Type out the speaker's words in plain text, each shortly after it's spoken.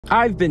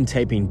I've been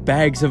taping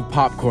bags of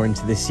popcorn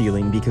to the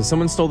ceiling because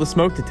someone stole the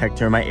smoke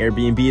detector in my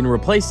Airbnb and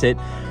replaced it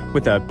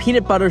with a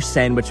peanut butter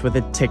sandwich with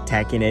a Tic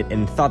Tac in it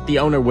and thought the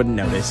owner wouldn't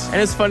notice. And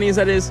as funny as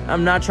that is,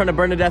 I'm not trying to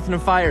burn to death in a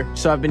fire.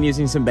 So I've been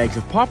using some bags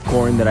of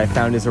popcorn that I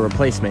found as a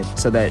replacement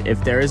so that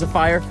if there is a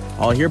fire,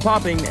 I'll hear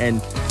popping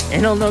and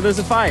I'll know there's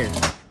a fire.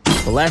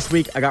 But last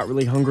week, I got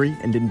really hungry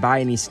and didn't buy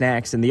any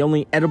snacks, and the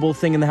only edible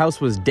thing in the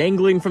house was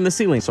dangling from the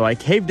ceiling. So I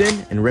caved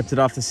in and ripped it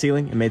off the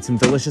ceiling and made some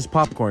delicious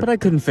popcorn. But I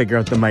couldn't figure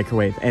out the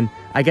microwave, and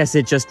I guess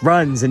it just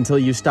runs until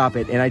you stop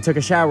it. And I took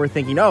a shower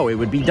thinking, oh, it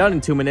would be done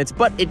in 2 minutes,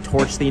 but it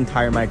torched the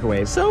entire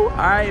microwave. So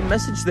I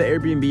messaged the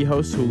Airbnb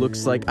host, who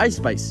looks like Ice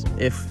Spice,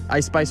 if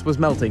Ice Spice was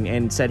melting,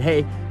 and said,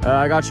 hey,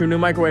 I got you a new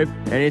microwave,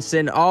 and it's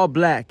in all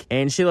black.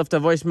 And she left a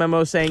voice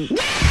memo saying...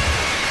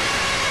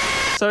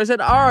 So I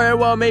said, all right,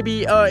 well,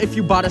 maybe if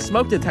you bought a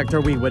smoke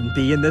detector, we wouldn't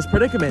be in this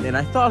predicament. And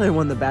I thought I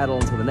won the battle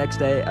until the next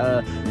day.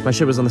 My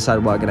shit was on the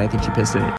sidewalk, and I think she pissed in it.